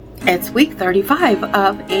It's week 35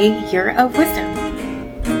 of A Year of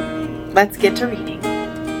Wisdom. Let's get to reading.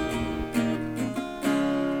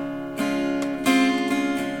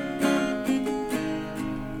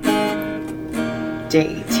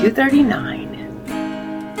 Day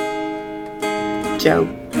 239. Job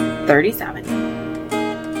 37.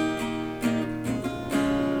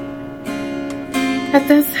 At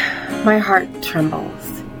this, my heart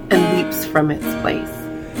trembles and leaps from its place.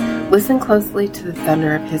 Listen closely to the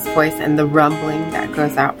thunder of his voice and the rumbling that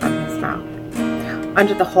goes out from his mouth.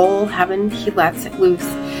 Under the whole heaven he lets it loose,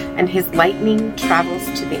 and his lightning travels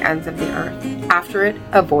to the ends of the earth. After it,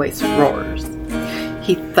 a voice roars.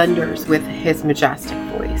 He thunders with his majestic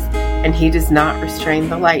voice, and he does not restrain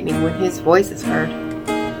the lightning when his voice is heard.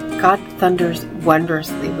 God thunders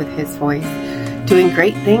wondrously with his voice, doing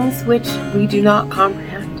great things which we do not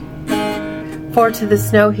comprehend. For to the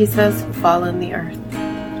snow he says, fall in the earth,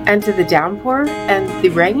 and to the downpour and the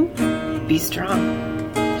rain, be strong.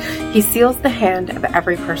 He seals the hand of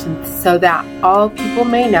every person so that all people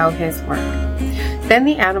may know his work. Then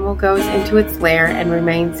the animal goes into its lair and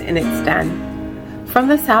remains in its den. From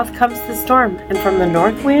the south comes the storm, and from the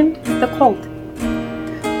north wind, the cold.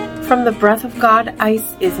 From the breath of God,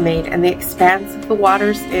 ice is made, and the expanse of the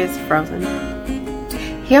waters is frozen.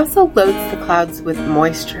 He also loads the clouds with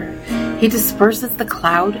moisture. He disperses the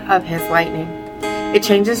cloud of his lightning. It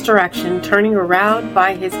changes direction, turning around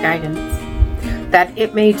by his guidance, that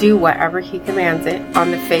it may do whatever he commands it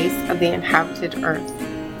on the face of the inhabited earth.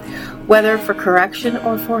 Whether for correction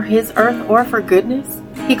or for his earth or for goodness,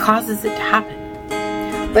 he causes it to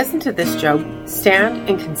happen. Listen to this, Job. Stand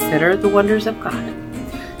and consider the wonders of God.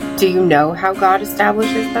 Do you know how God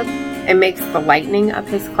establishes them and makes the lightning of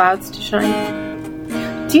his clouds to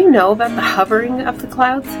shine? Do you know about the hovering of the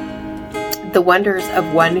clouds? The wonders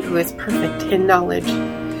of one who is perfect in knowledge.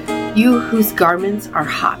 You whose garments are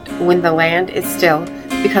hot when the land is still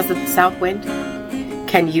because of the south wind.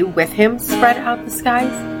 Can you with him spread out the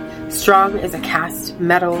skies, strong as a cast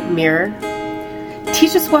metal mirror?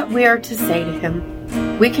 Teach us what we are to say to him.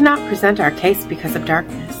 We cannot present our case because of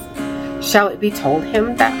darkness. Shall it be told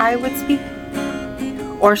him that I would speak?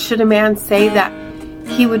 Or should a man say that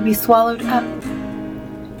he would be swallowed up?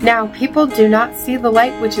 Now people do not see the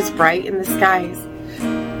light which is bright in the skies,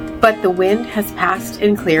 but the wind has passed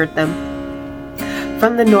and cleared them.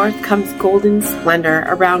 From the north comes golden splendor.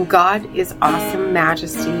 Around God is awesome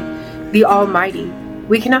majesty, the Almighty.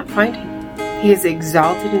 We cannot find him. He is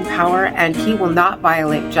exalted in power, and he will not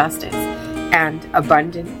violate justice and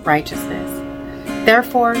abundant righteousness.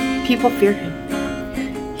 Therefore, people fear him.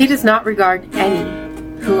 He does not regard any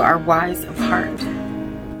who are wise of heart.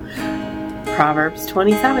 Proverbs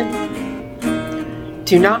 27.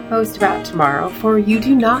 Do not boast about tomorrow, for you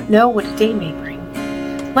do not know what a day may bring.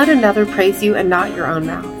 Let another praise you and not your own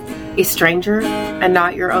mouth, a stranger and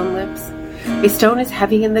not your own lips. A stone is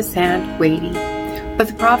heavy in the sand, weighty, but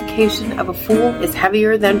the provocation of a fool is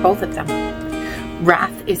heavier than both of them.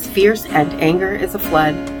 Wrath is fierce and anger is a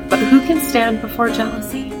flood, but who can stand before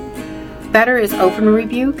jealousy? Better is open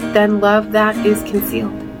rebuke than love that is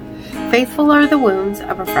concealed. Faithful are the wounds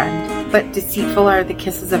of a friend, but deceitful are the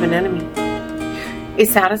kisses of an enemy. A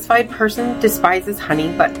satisfied person despises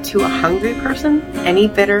honey, but to a hungry person, any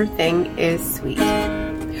bitter thing is sweet.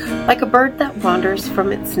 Like a bird that wanders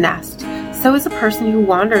from its nest, so is a person who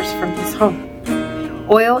wanders from his home.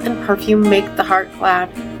 Oil and perfume make the heart glad,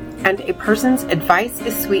 and a person's advice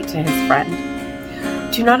is sweet to his friend.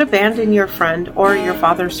 Do not abandon your friend or your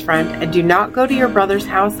father's friend, and do not go to your brother's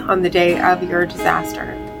house on the day of your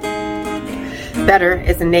disaster. Better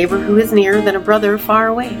is a neighbor who is near than a brother far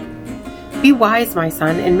away. Be wise, my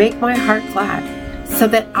son, and make my heart glad, so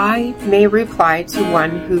that I may reply to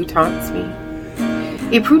one who taunts me.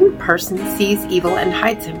 A prudent person sees evil and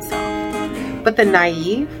hides himself, but the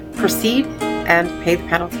naive proceed and pay the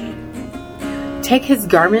penalty. Take his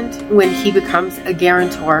garment when he becomes a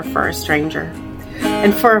guarantor for a stranger,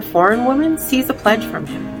 and for a foreign woman sees a pledge from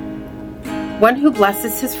him. One who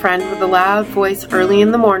blesses his friend with a loud voice early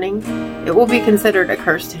in the morning, it will be considered a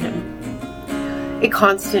curse to him. A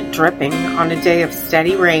constant dripping on a day of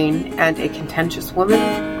steady rain and a contentious woman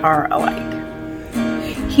are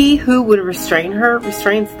alike. He who would restrain her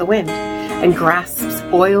restrains the wind and grasps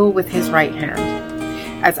oil with his right hand.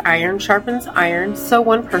 As iron sharpens iron, so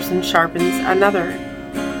one person sharpens another.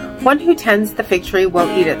 One who tends the fig tree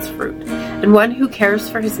will eat its fruit, and one who cares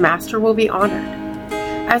for his master will be honored.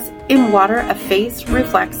 As in water a face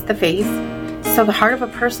reflects the face, so the heart of a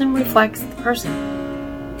person reflects the person.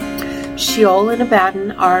 Sheol and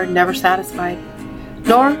Abaddon are never satisfied,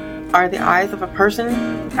 nor are the eyes of a person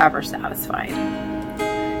ever satisfied.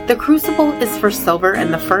 The crucible is for silver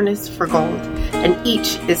and the furnace for gold, and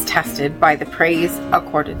each is tested by the praise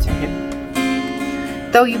accorded to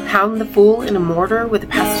him. Though you pound the fool in a mortar with a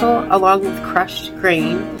pestle along with crushed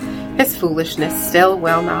grain, his foolishness still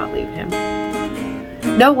will not leave him.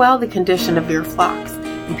 Know well the condition of your flocks,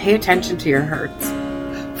 and pay attention to your herds.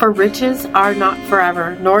 For riches are not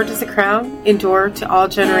forever, nor does a crown endure to all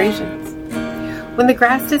generations. When the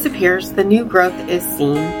grass disappears, the new growth is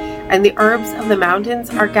seen, and the herbs of the mountains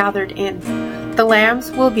are gathered in. The lambs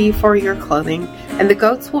will be for your clothing, and the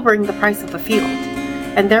goats will bring the price of a field.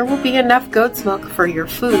 And there will be enough goat's milk for your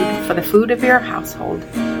food, for the food of your household,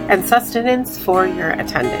 and sustenance for your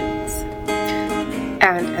attendants.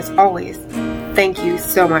 And as always, thank you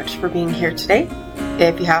so much for being here today.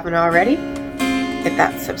 If you haven't already, hit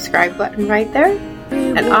that subscribe button right there,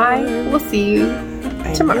 and I will see you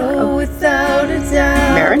tomorrow. Without a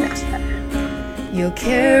doubt, Maranatha. You'll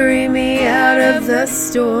carry me out of the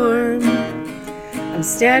storm. I'm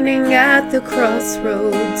standing at the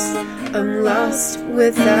crossroads. I'm lost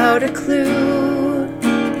without a clue.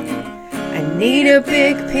 I need a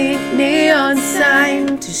big pink neon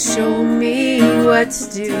sign to show me what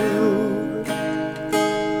to do.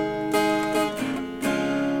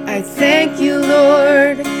 I thank you,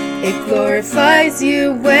 Lord. It glorifies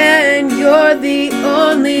you when you're the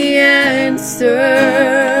only answer.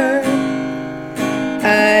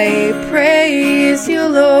 I praise you,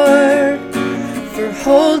 Lord, for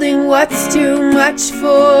holding what's too much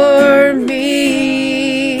for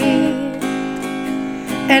me.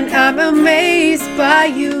 And I'm amazed by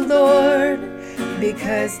you, Lord,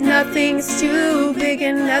 because nothing's too big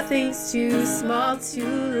and nothing's too small to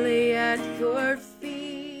lay at your feet.